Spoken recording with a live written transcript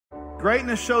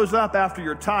Greatness shows up after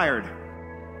you're tired.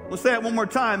 Let's say it one more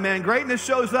time, man. Greatness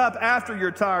shows up after you're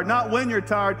tired, not when you're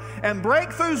tired. And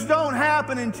breakthroughs don't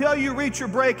happen until you reach your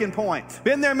breaking point.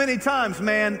 Been there many times,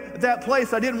 man, at that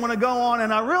place I didn't want to go on,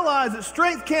 and I realized that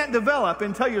strength can't develop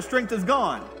until your strength is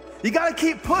gone. You got to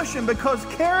keep pushing, because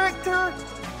character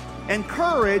and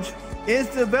courage is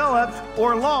developed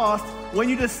or lost when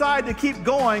you decide to keep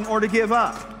going or to give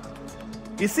up.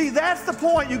 You see, that's the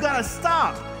point. You got to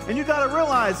stop, and you got to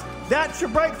realize that's your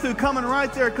breakthrough coming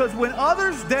right there, because when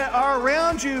others that are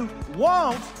around you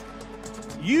won't,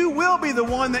 you will be the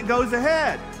one that goes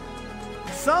ahead.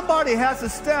 Somebody has to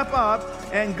step up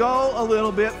and go a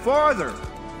little bit farther.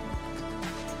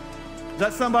 Is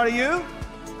that somebody you?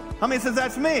 How many says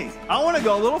that's me? I want to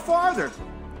go a little farther.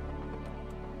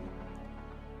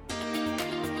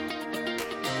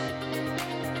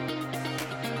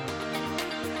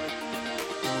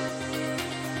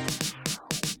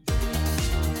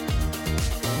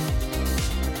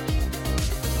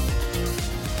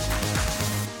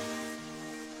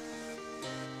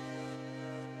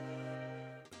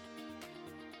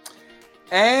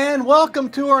 And welcome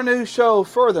to our new show,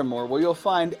 Furthermore, where you'll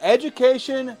find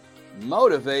education,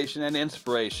 motivation, and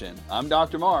inspiration. I'm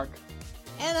Dr. Mark.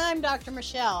 And I'm Dr.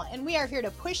 Michelle, and we are here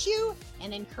to push you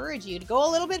and encourage you to go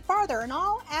a little bit farther in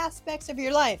all aspects of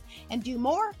your life and do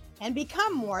more and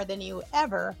become more than you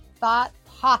ever thought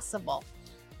possible.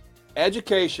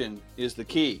 Education is the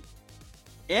key.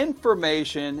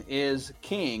 Information is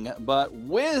king, but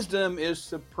wisdom is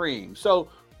supreme. So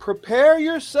prepare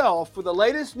yourself for the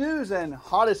latest news and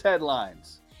hottest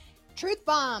headlines. Truth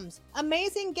bombs,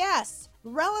 amazing guests,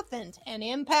 relevant and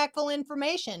impactful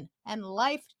information, and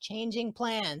life-changing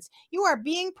plans. You are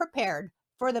being prepared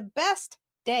for the best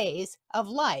days of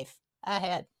life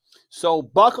ahead. So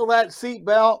buckle that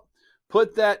seatbelt,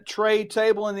 put that tray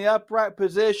table in the upright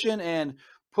position, and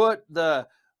put the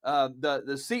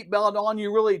seatbelt on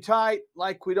you really tight,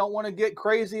 like we don't want to get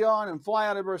crazy on and fly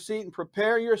out of our seat, and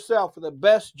prepare yourself for the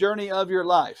best journey of your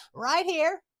life. Right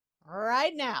here,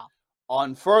 right now.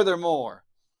 On Furthermore.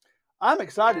 I'm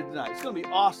excited tonight. It's going to be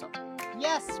awesome.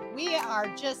 Yes, we are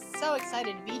just so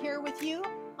excited to be here with you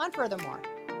on Furthermore.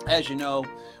 As you know,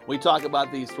 we talk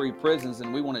about these 3 prisons,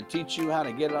 and we want to teach you how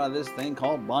to get out of this thing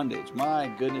called bondage. My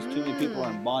goodness, too many people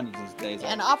are in bondage these days.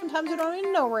 And oftentimes we don't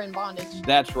even know we're in bondage.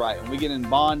 That's right. When we get in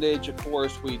bondage, of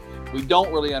course, we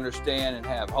don't really understand and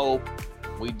have hope.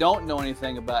 We don't know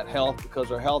anything about health,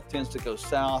 because our health tends to go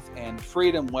south, and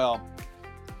freedom, well,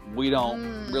 we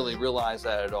don't really realize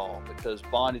that at all, because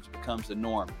bondage becomes the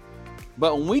norm.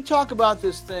 But when we talk about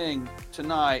this thing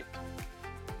tonight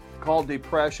called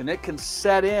depression, it can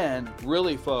set in,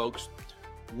 really, folks,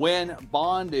 when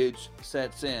bondage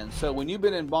sets in. So when you've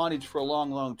been in bondage for a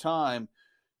long, long time,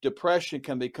 depression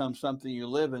can become something you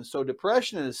live in. So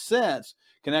depression, in a sense,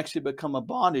 can actually become a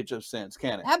bondage of sense,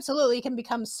 can it? Absolutely. It can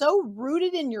become so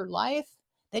rooted in your life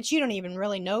that you don't even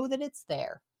really know that it's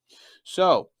there.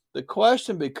 So the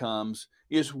question becomes,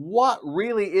 is what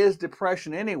really is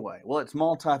depression anyway? Well, it's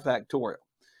multifactorial.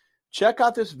 Check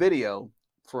out this video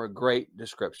for a great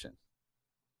description.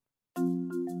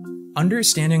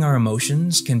 Understanding our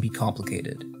emotions can be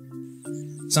complicated.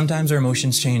 Sometimes our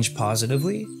emotions change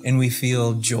positively and we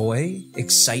feel joy,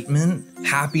 excitement,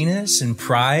 happiness, and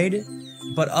pride.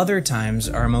 But other times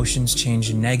our emotions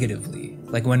change negatively,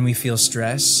 like when we feel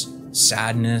stress,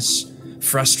 sadness,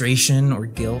 frustration, or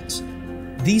guilt.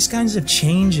 These kinds of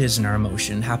changes in our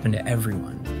emotion happen to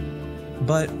everyone.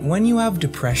 But when you have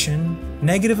depression,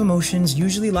 negative emotions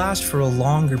usually last for a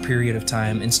longer period of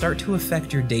time and start to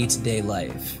affect your day-to-day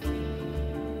life.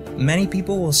 Many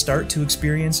people will start to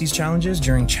experience these challenges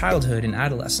during childhood and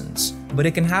adolescence, but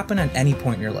it can happen at any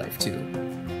point in your life too.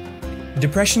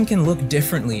 Depression can look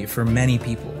differently for many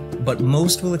people, but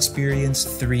most will experience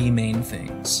 3 main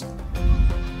things: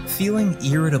 feeling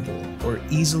irritable or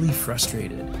easily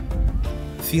frustrated,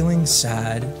 feeling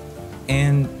sad,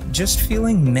 and just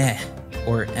feeling meh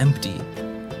or empty.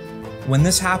 When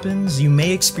this happens, you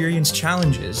may experience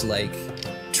challenges like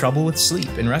trouble with sleep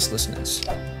and restlessness,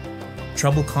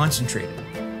 trouble concentrating,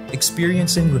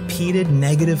 experiencing repeated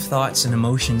negative thoughts and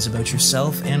emotions about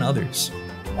yourself and others,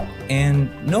 and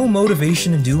no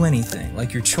motivation to do anything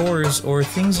like your chores or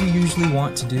things you usually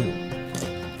want to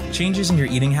do. Changes in your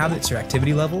eating habits or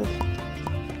activity level,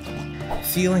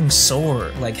 feeling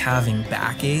sore like having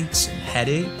backaches and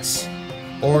headaches,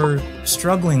 or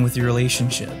struggling with your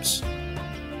relationships.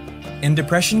 And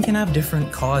depression can have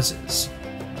different causes.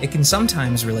 It can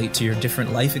sometimes relate to your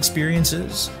different life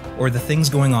experiences or the things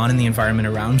going on in the environment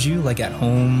around you, like at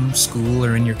home, school,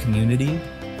 or in your community.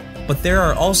 But there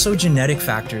are also genetic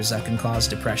factors that can cause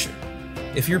depression.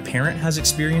 If your parent has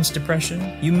experienced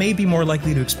depression, you may be more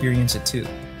likely to experience it too.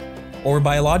 Or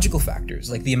biological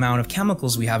factors, like the amount of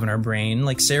chemicals we have in our brain,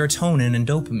 like serotonin and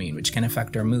dopamine, which can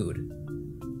affect our mood.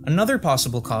 Another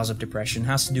possible cause of depression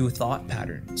has to do with thought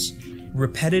patterns.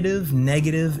 Repetitive,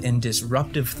 negative, and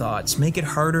disruptive thoughts make it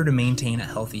harder to maintain a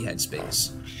healthy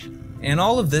headspace. And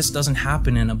all of this doesn't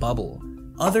happen in a bubble.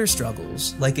 Other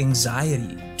struggles, like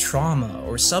anxiety, trauma,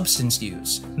 or substance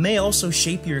use, may also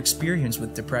shape your experience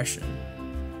with depression.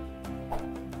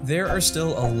 There are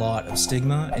still a lot of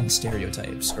stigma and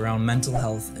stereotypes around mental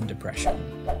health and depression.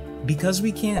 Because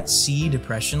we can't see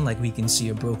depression like we can see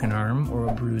a broken arm or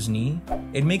a bruised knee,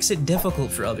 it makes it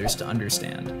difficult for others to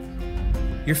understand.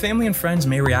 Your family and friends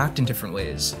may react in different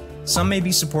ways. Some may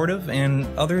be supportive and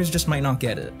others just might not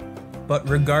get it. But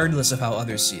regardless of how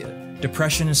others see it,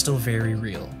 depression is still very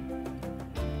real.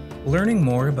 Learning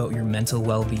more about your mental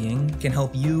well-being can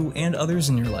help you and others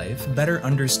in your life better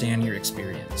understand your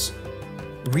experience.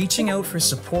 Reaching out for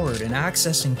support and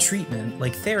accessing treatment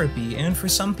like therapy and for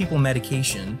some people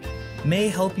medication may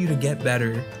help you to get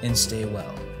better and stay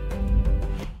well.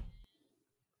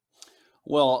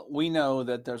 Well, we know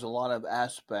that there's a lot of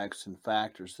aspects and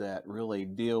factors that really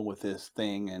deal with this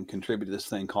thing and contribute to this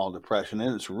thing called depression,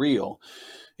 and it's real.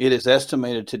 It is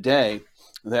estimated today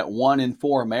that 1 in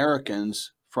 4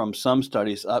 Americans, from some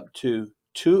studies up to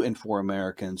 2 in 4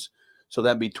 Americans, so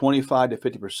that'd be 25 to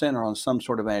 50%, are on some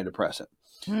sort of antidepressant.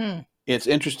 It's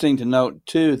interesting to note,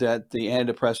 too, that the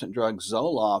antidepressant drug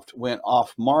Zoloft went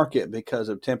off market because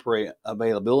of temporary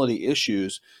availability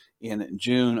issues in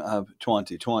June of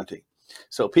 2020.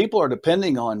 So people are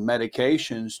depending on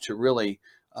medications to really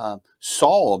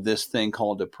solve this thing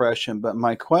called depression. But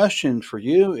my question for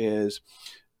you is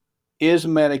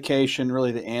medication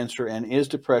really the answer, and is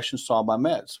depression solved by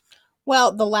meds?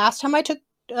 Well, the last time I took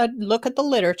a look at the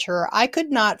literature, I could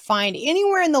not find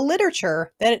anywhere in the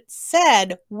literature that it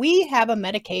said we have a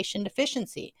medication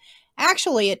deficiency.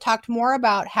 Actually, it talked more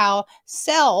about how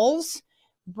cells,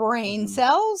 brain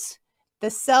cells, the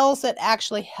cells that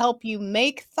actually help you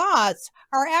make thoughts,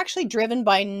 are actually driven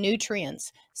by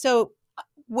nutrients. So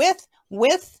with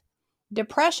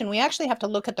depression, we actually have to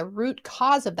look at the root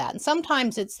cause of that. And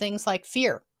sometimes it's things like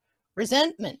fear,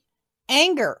 resentment,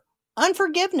 anger,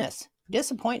 unforgiveness,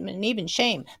 disappointment, and even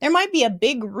shame. There might be a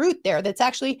big root there that's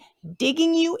actually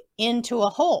digging you into a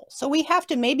hole. So we have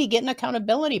to maybe get an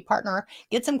accountability partner,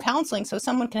 get some counseling so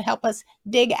someone can help us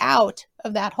dig out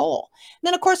of that hole. And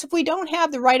then, of course, if we don't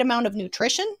have the right amount of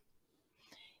nutrition,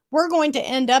 we're going to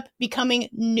end up becoming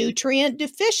nutrient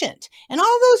deficient. And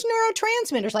all those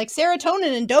neurotransmitters like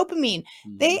serotonin and dopamine,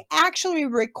 they actually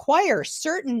require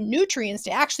certain nutrients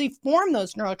to actually form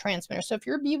those neurotransmitters. So if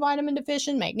you're B vitamin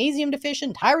deficient, magnesium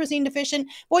deficient, tyrosine deficient,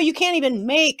 boy, you can't even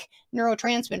make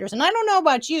neurotransmitters. And I don't know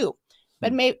about you,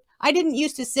 but I didn't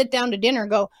used to sit down to dinner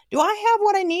and go, do I have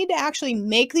what I need to actually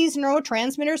make these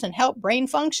neurotransmitters and help brain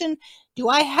function? Do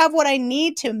I have what I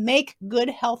need to make good,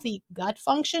 healthy gut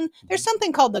function? There's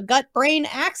something called the gut-brain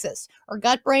axis or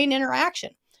gut-brain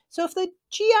interaction. So if the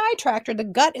GI tract or the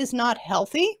gut is not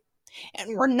healthy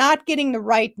and we're not getting the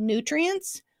right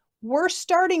nutrients, we're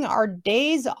starting our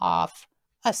days off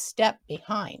a step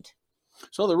behind.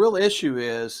 So the real issue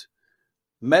is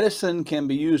medicine can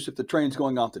be used if the train's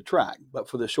going off the track, but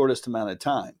for the shortest amount of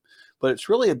time. But it's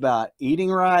really about eating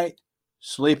right,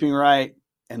 sleeping right,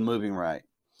 and moving right.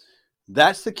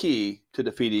 That's the key to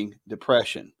defeating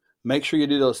depression. Make sure you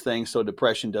do those things so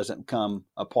depression doesn't become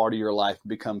a part of your life and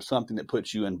become something that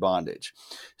puts you in bondage.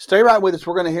 Stay right with us.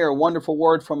 We're going to hear a wonderful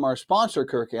word from our sponsor,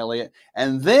 Kirk Elliott,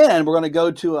 and then we're going to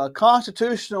go to a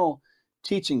constitutional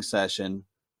teaching session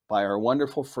by our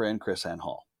wonderful friend, KrisAnne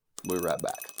Hall. We'll be right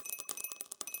back.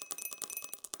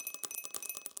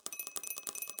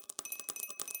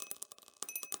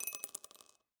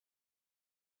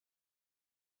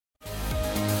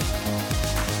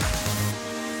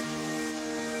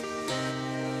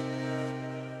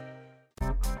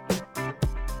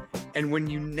 And when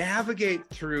you navigate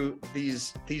through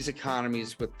these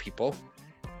economies with people,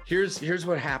 here's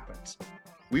what happens.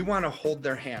 We want to hold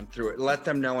their hand through it, let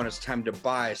them know when it's time to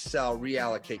buy, sell,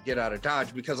 reallocate, get out of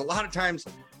Dodge. Because a lot of times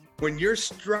when you're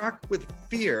struck with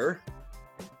fear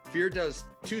does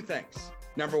two things.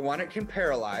 Number one, it can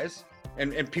paralyze,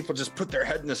 and people just put their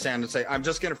head in the sand and say, I'm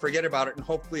just going to forget about it and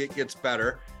hopefully it gets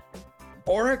better.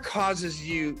 Or it causes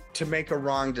you to make a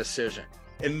wrong decision.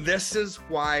 And this is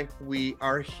why we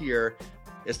are here,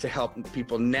 is to help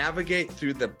people navigate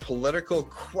through the political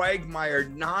quagmire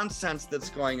nonsense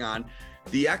that's going on,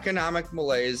 the economic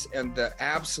malaise, and the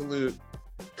absolute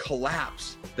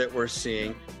collapse that we're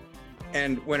seeing.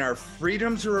 And when our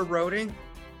freedoms are eroding,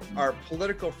 our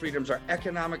political freedoms, our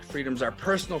economic freedoms, our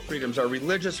personal freedoms, our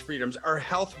religious freedoms, our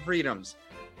health freedoms.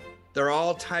 They're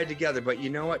all tied together. But you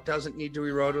know what doesn't need to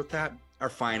erode with that? Our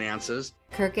finances.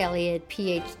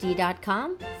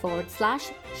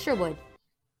 KirkElliottPhD.com/Sherwood.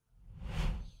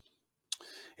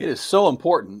 It is so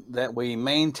important that we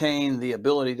maintain the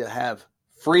ability to have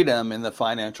freedom in the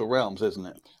financial realms, isn't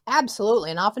it?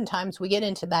 Absolutely. And oftentimes we get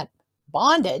into that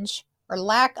bondage or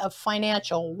lack of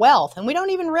financial wealth, and we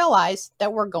don't even realize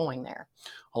that we're going there.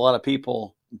 A lot of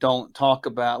people don't talk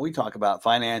about, we talk about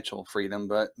financial freedom,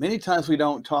 but many times we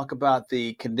don't talk about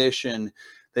the condition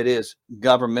that is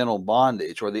governmental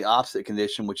bondage, or the opposite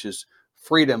condition, which is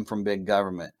freedom from big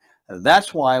government. And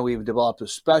that's why we've developed a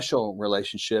special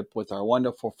relationship with our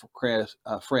wonderful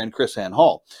friend, KrisAnne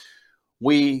Hall.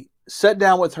 We sat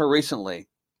down with her recently,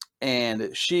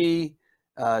 and she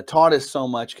taught us so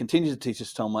much, continues to teach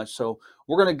us so much. So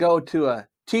we're going to go to a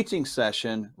teaching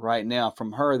session right now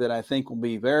from her that I think will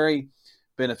be very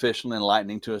beneficial and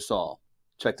enlightening to us all.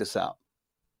 Check this out.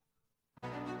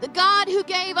 The God who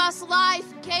gave us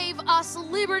life gave us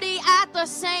liberty at the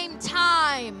same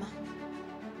time.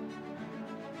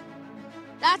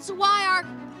 That's why our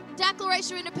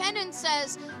Declaration of Independence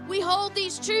says we hold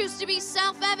these truths to be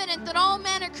self-evident, that all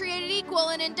men are created equal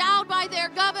and endowed by their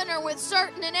governor with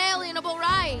certain inalienable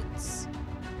rights.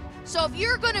 So if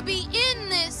you're going to be in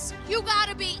this, you got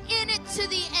to be in it to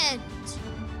the end.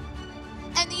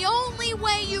 And the only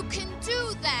way you can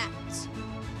do that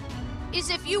is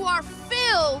if you are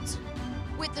filled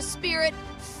with the Spirit,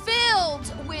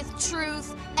 filled with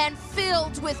truth, and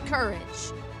filled with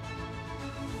courage.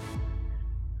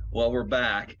 Well, we're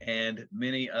back, and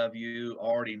many of you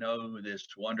already know this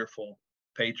wonderful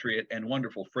patriot and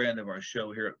wonderful friend of our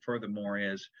show here at Furthermore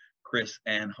is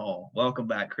KrisAnne Hall. Welcome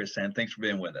back, KrisAnne. Thanks for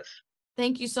being with us.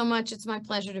 Thank you so much. It's my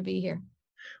pleasure to be here.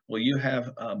 Well, you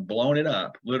have blown it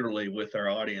up, literally, with our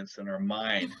audience and our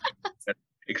mind,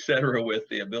 et cetera, with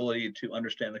the ability to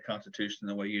understand the Constitution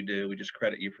the way you do. We just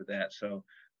credit you for that. So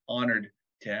honored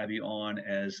to have you on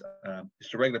as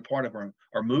just a regular part of our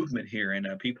movement here, and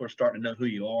people are starting to know who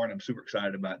you are, and I'm super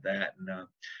excited about that. And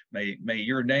may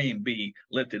your name be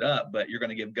lifted up, but you're going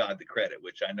to give God the credit,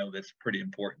 which I know that's pretty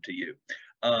important to you.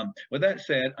 With that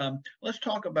said, let's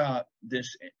talk about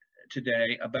this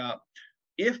today, about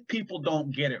if people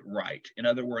don't get it right. In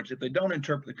other words, if they don't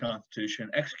interpret the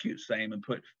Constitution, execute same, and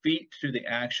put feet to the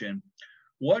action,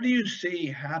 what do you see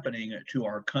happening to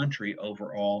our country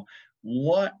overall?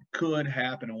 What could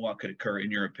happen and what could occur,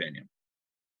 in your opinion?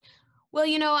 Well,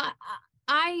 you know,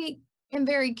 I am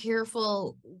very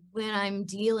careful when I'm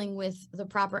dealing with the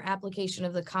proper application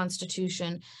of the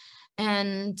Constitution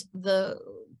and the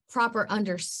proper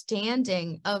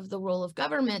understanding of the role of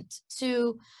government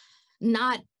to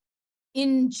not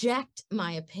inject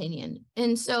my opinion.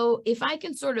 And so if I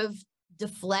can sort of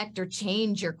deflect or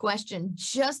change your question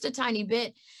just a tiny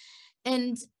bit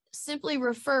and simply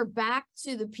refer back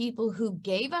to the people who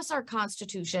gave us our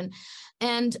Constitution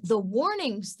and the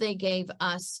warnings they gave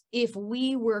us if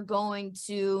we were going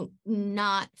to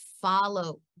not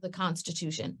follow the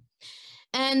Constitution.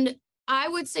 And I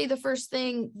would say the first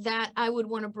thing that I would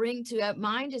want to bring to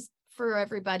mind is for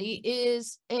everybody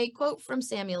is a quote from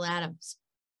Samuel Adams.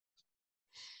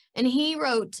 And he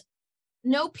wrote,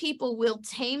 "No people will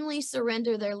tamely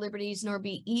surrender their liberties nor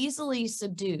be easily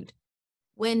subdued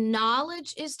when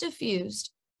knowledge is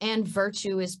diffused and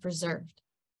virtue is preserved."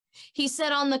 He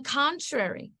said, on the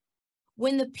contrary,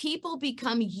 when the people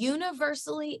become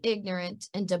universally ignorant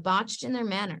and debauched in their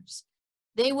manners,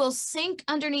 they will sink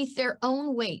underneath their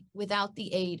own weight without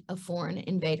the aid of foreign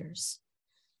invaders.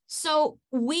 So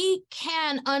we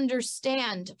can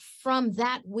understand from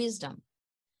that wisdom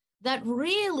that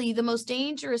really the most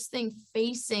dangerous thing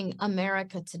facing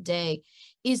America today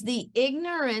is the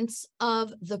ignorance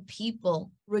of the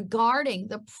people regarding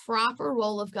the proper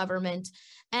role of government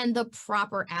and the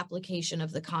proper application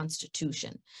of the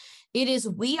Constitution. It is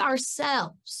we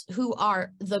ourselves who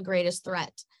are the greatest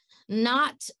threat,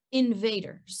 not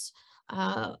invaders.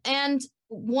 And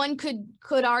one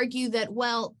could argue that,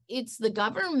 well, it's the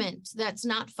government that's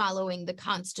not following the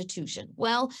Constitution.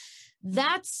 Well,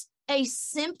 that's a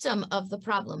symptom of the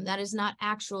problem. That is not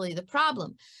actually the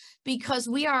problem, because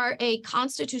we are a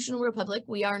constitutional republic.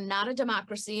 We are not a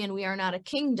democracy, and we are not a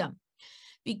kingdom.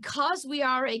 Because we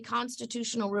are a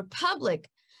constitutional republic,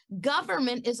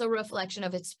 government is a reflection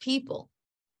of its people.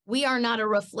 We are not a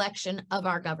reflection of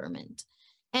our government.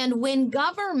 And when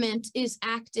government is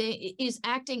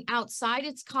acting outside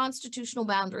its constitutional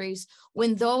boundaries,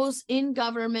 when those in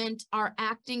government are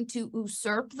acting to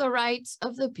usurp the rights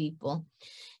of the people,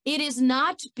 it is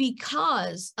not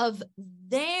because of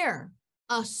their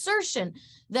assertion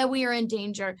that we are in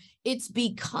danger. It's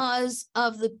because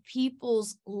of the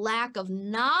people's lack of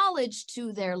knowledge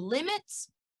to their limits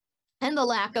and the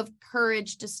lack of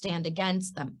courage to stand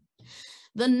against them.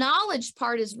 The knowledge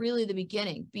part is really the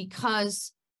beginning,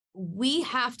 because we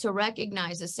have to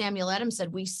recognize, as Samuel Adams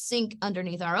said, we sink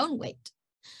underneath our own weight.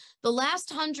 The last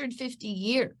 150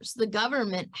 years, the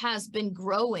government has been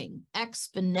growing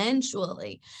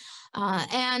exponentially.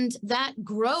 And that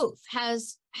growth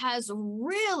has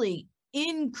really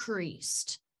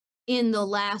increased in the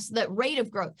last, that rate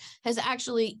of growth has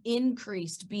actually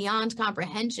increased beyond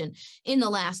comprehension in the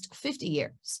last 50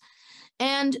 years.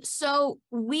 And so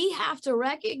we have to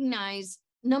recognize,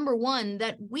 number one,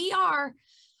 that we are,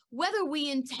 whether we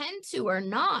intend to or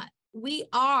not, we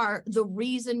are the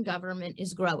reason government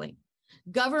is growing.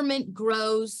 Government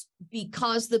grows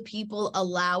because the people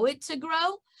allow it to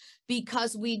grow,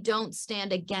 because we don't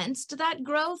stand against that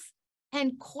growth,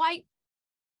 and quite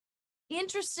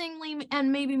interestingly,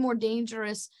 and maybe more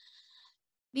dangerous,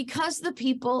 because the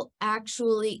people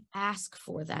actually ask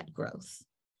for that growth.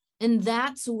 And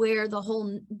that's where the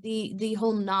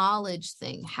whole knowledge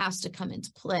thing has to come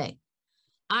into play.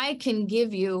 I can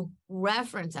give you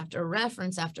reference after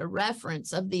reference after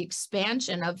reference of the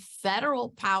expansion of federal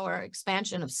power,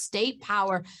 expansion of state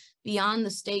power beyond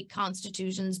the state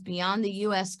constitutions, beyond the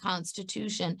US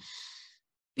Constitution,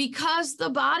 because the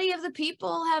body of the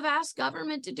people have asked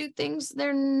government to do things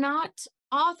they're not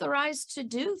authorized to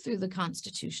do through the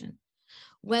Constitution,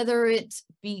 whether it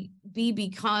be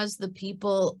because the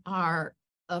people are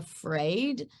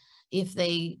afraid if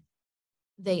they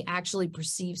actually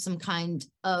perceive some kind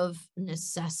of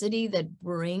necessity that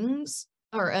brings,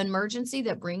 or an emergency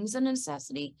that brings a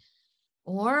necessity,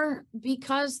 or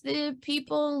because the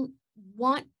people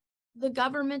want the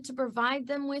government to provide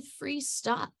them with free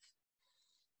stuff.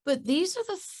 But these are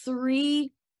the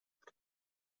three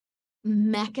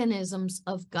mechanisms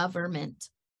of government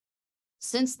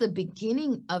since the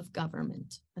beginning of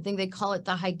government. I think they call it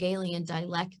the Hegelian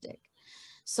dialectic.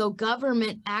 So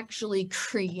government actually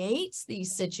creates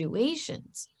these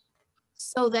situations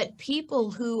so that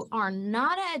people who are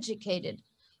not educated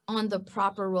on the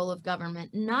proper role of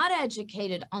government, not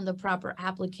educated on the proper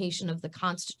application of the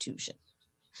Constitution,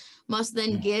 must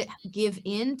then give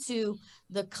into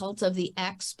the cult of the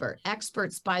expert.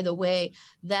 Experts, by the way,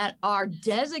 that are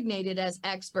designated as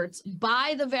experts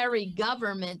by the very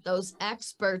government. Those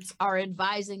experts are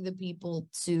advising the people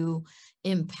to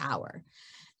empower.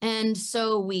 And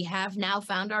so we have now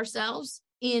found ourselves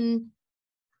in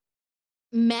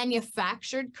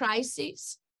manufactured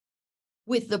crises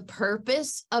with the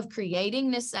purpose of creating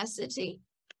necessity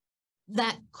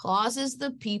that causes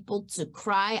the people to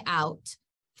cry out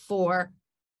for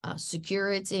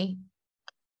security,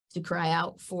 to cry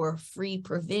out for free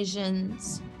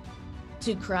provisions,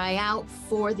 to cry out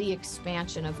for the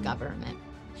expansion of government.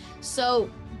 So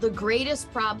the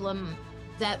greatest problem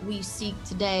that we seek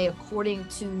today, according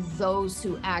to those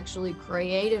who actually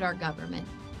created our government,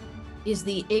 is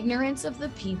the ignorance of the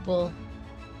people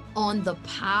on the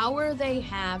power they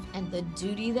have and the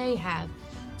duty they have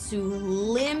to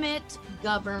limit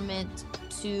government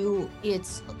to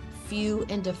its few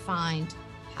and defined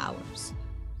powers.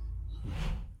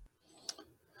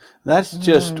 That's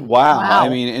just wow. Wow. I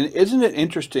mean, and isn't it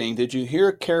interesting? Did you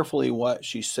hear carefully what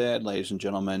she said, ladies and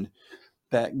gentlemen?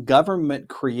 That government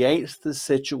creates the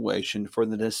situation for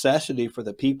the necessity for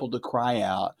the people to cry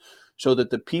out so that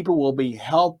the people will be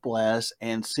helpless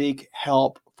and seek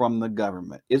help from the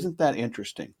government. Isn't that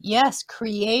interesting? Yes,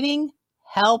 creating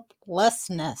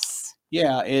helplessness.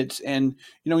 Yeah, and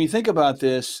when you think about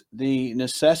this, the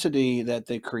necessity that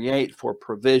they create for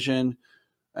provision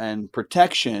and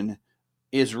protection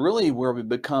is really where we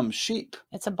become sheep.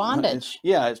 It's a bondage.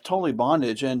 It's totally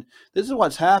bondage. And this is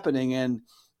what's happening in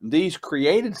these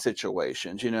created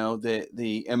situations,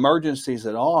 the emergencies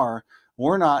that are.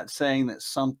 We're not saying that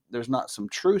there's not some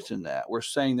truth in that. We're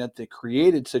saying that the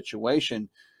created situation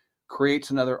creates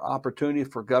another opportunity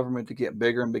for government to get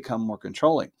bigger and become more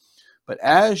controlling. But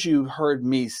as you heard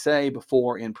me say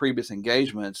before in previous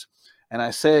engagements, and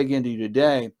I say again to you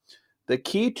today, the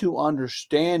key to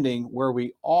understanding where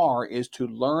we are is to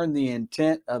learn the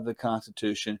intent of the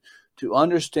Constitution, to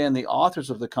understand the authors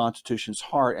of the Constitution's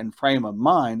heart and frame of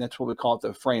mind. That's what we call it,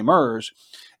 the framers.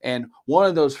 And one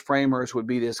of those framers would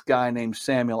be this guy named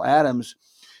Samuel Adams.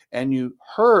 And you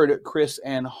heard Chris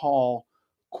Ann Hall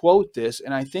quote this,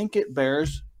 and I think it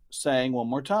bears saying one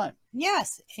more time.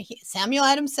 Yes, Samuel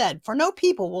Adams said, "For no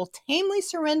people will tamely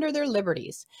surrender their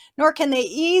liberties, nor can they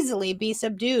easily be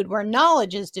subdued where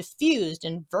knowledge is diffused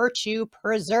and virtue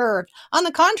preserved. On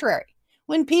the contrary,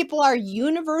 when people are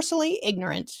universally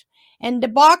ignorant and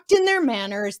debauched in their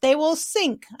manners, they will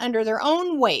sink under their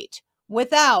own weight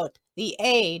without the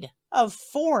aid of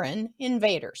foreign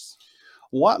invaders.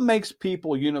 What makes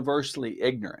people universally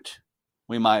ignorant,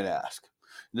 we might ask?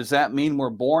 Does that mean we're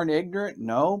born ignorant?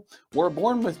 No, we're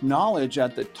born with knowledge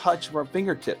at the touch of our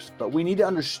fingertips, but we need to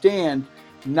understand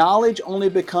knowledge only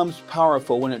becomes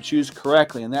powerful when it's used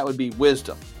correctly, and that would be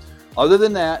wisdom. Other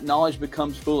than that, knowledge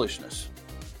becomes foolishness.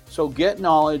 So get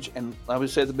knowledge, and like we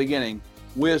said at the beginning,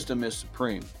 wisdom is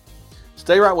supreme.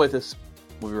 Stay right with us.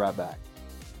 We'll be right back.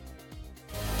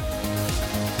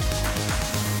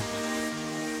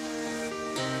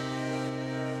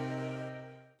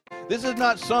 This is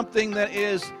not something that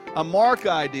is a Mark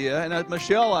idea and a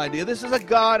Michelle idea. This is a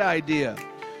God idea.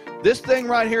 This thing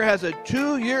right here has a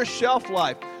 2-year shelf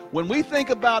life. When we think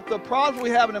about the problems we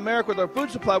have in America with our food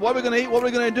supply, what are we going to eat? What are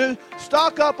we going to do?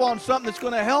 Stock up on something that's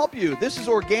going to help you. This is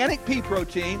organic pea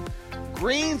protein,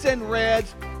 greens and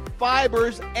reds,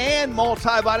 fibers, and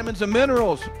multivitamins and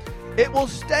minerals. It will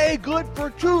stay good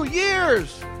for 2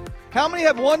 years. How many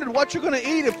have wondered what you're going to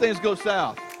eat if things go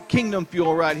south? Kingdom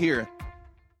Fuel right here.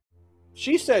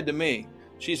 She said to me,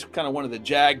 she's kind of one of the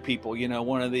JAG people, you know,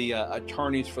 one of the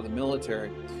attorneys for the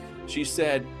military. She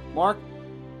said, Mark,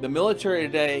 the military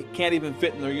today can't even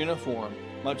fit in their uniform,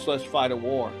 much less fight a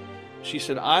war. She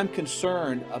said, I'm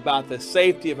concerned about the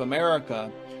safety of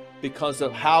America because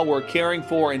of how we're caring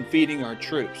for and feeding our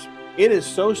troops. It is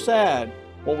so sad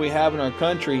what we have in our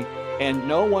country, and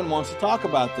no one wants to talk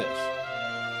about this.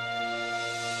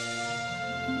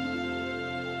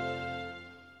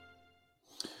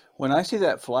 When I see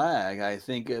that flag, I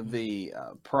think of the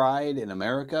pride in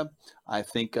America. I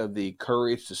think of the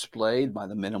courage displayed by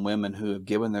the men and women who have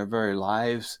given their very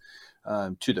lives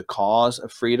to the cause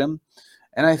of freedom.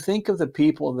 And I think of the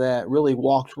people that really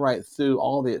walked right through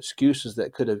all the excuses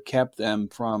that could have kept them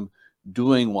from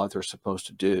doing what they're supposed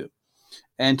to do.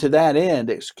 And to that end,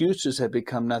 excuses have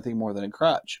become nothing more than a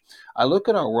crutch. I look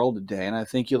at our world today, and I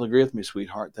think you'll agree with me,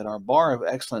 sweetheart, that our bar of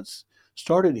excellence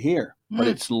started here, but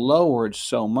it's lowered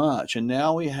so much. And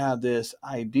now we have this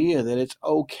idea that it's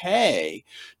okay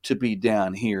to be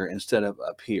down here instead of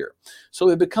up here. So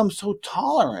we become so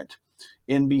tolerant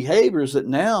in behaviors that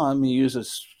now, I'm going to use a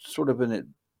sort of a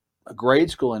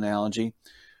grade school analogy,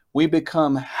 we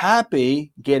become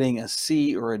happy getting a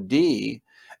C or a D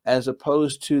as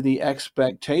opposed to the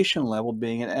expectation level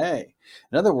being an A.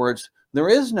 In other words, there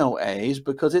is no A's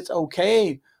because it's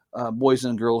okay, boys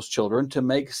and girls, children, to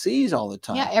make C's all the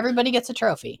time. Yeah, everybody gets a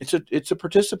trophy. It's a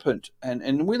participant.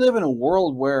 And we live in a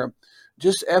world where,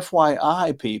 just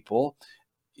FYI, people,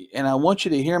 and I want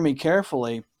you to hear me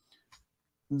carefully,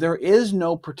 there is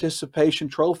no participation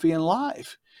trophy in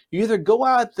life. You either go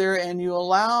out there and you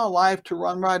allow life to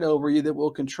run right over you that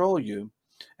will control you,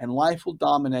 and life will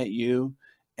dominate you,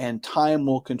 and time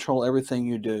will control everything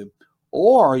you do.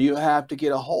 Or you have to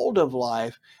get a hold of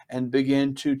life and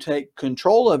begin to take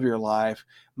control of your life,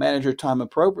 manage your time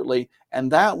appropriately, and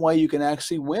that way you can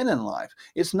actually win in life.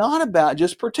 It's not about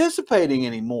just participating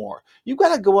anymore. You've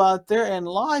got to go out there, and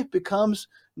life becomes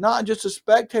not just a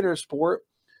spectator sport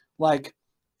like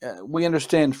we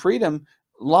understand freedom.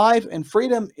 Life and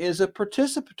freedom is a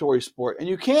participatory sport, and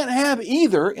you can't have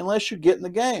either unless you get in the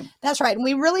game. That's right. And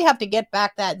we really have to get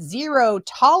back that zero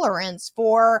tolerance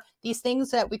for these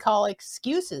things that we call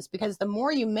excuses, because the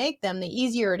more you make them, the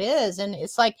easier it is. And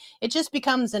it's like it just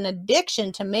becomes an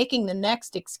addiction to making the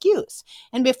next excuse.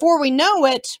 And before we know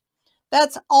it,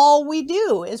 that's all we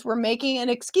do is we're making an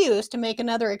excuse to make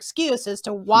another excuse as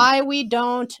to why we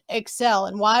don't excel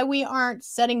and why we aren't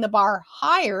setting the bar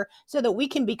higher so that we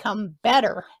can become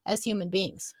better as human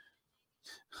beings.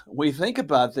 We think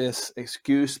about this,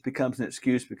 excuse becomes an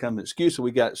excuse, so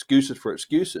we got excuses for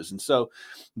excuses. And so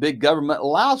big government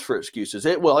allows for excuses.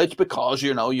 It's because,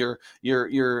 you know, you're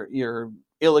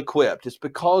ill-equipped. It's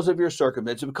because of your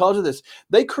circumstances. It's because of this.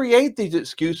 They create these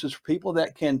excuses for people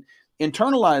that can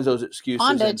internalize those excuses.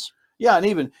 Bondage.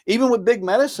 And even with big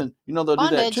medicine, you know, they'll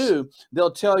Bondage. do that too. They'll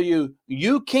tell you,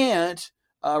 you can't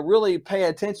really pay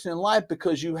attention in life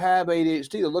because you have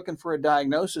ADHD. They're looking for a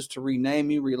diagnosis to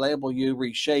rename you, relabel you,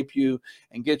 reshape you,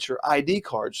 and get your ID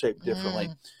card shaped differently.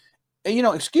 And, you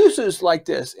know, excuses like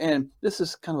this, and this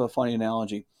is kind of a funny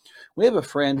analogy. We have a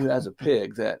friend who has a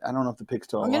pig that, I don't know if the pig's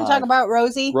still alive. We're going to talk about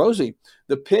Rosie. Rosie.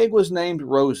 The pig was named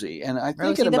Rosie. And I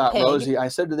thinking about pig. Rosie, I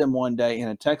said to them one day in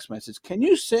a text message, can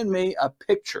you send me a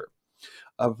picture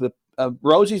of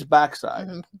Rosie's backside?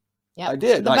 Yeah, I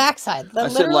did. The backside.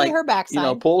 Literally her backside. You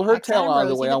know, pull her Backside tail out of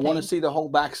the Rosie way. the I want to pig. see the whole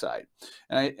backside.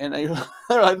 And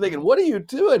I'm thinking, what are you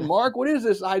doing, Mark? What is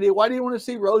this idea? Why do you want to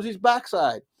see Rosie's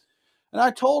backside? And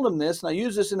I told him this, and I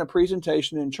used this in a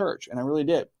presentation in church, and I really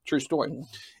did. True story.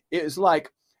 It's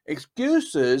like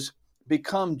excuses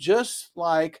become just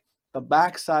like the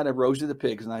backside of Rosie the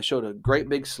Pig. And I showed a great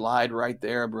big slide right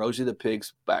there of Rosie the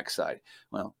Pig's backside.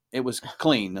 Well, it was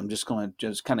clean. I'm just going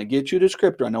to kind of get you a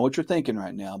descriptor. I know what you're thinking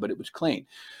right now, but it was clean.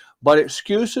 But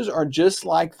excuses are just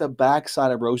like the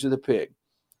backside of Rosie the Pig.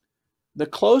 The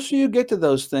closer you get to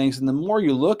those things and the more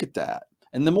you look at that,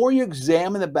 and the more you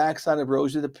examine the backside of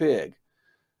Rosie the Pig,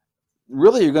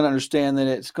 really you're going to understand that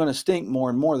it's going to stink more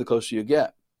and more the closer you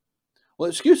get. Well,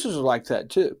 excuses are like that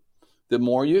too. The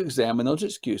more you examine those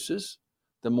excuses,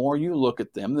 the more you look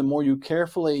at them, the more you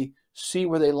carefully see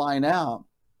where they line out,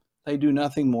 they do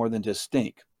nothing more than just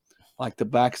stink, like the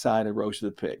backside of Rosie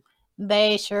the Pig.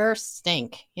 They sure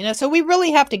stink. So we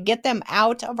really have to get them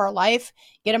out of our life,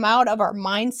 get them out of our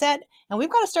mindset, and we've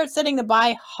got to start setting the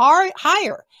bar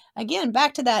higher. Again,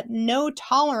 back to that no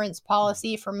tolerance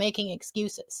policy for making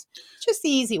excuses. It's just the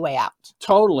easy way out.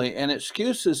 Totally. And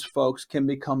excuses, folks, can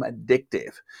become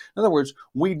addictive. In other words,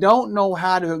 we don't know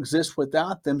how to exist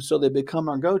without them, so they become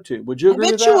our go-to. Would you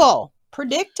agree with that? Habitual,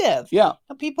 predictive. Yeah.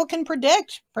 People can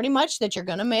predict pretty much that you're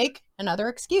going to make another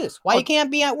excuse. Why you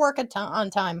can't be at work on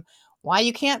time. Why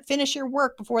you can't finish your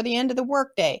work before the end of the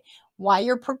workday. Why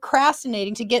you're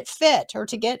procrastinating to get fit or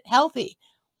to get healthy.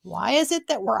 Why is it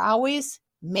that we're always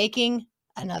making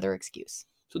another excuse?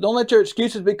 So don't let your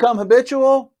excuses become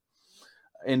habitual,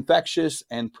 infectious,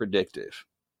 and predictive.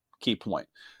 Key point.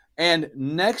 And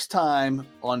next time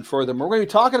on Furthermore, we're going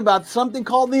to be talking about something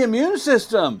called the immune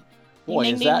system. Boy,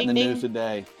 is that in the news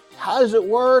today. How does it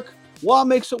work? What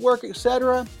makes it work,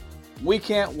 etc.? We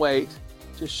can't wait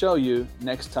to show you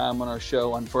next time on our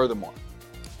show on Furthermore.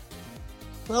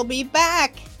 We'll be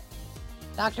back.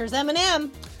 Doctors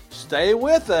M&M. Stay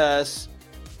with us,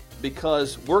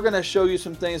 because we're going to show you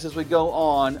some things as we go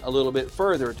on a little bit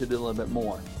further to do a little bit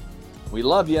more. We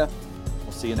love you.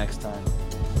 We'll see you next time.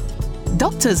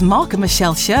 Doctors Mark and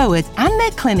Michelle Sherwood and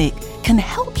their clinic can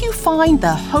help you find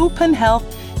the hope and health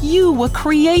you were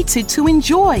created to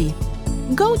enjoy.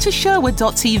 Go to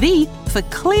Sherwood.tv for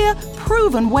clear,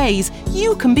 proven ways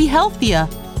you can be healthier.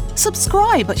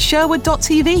 Subscribe at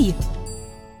Sherwood.tv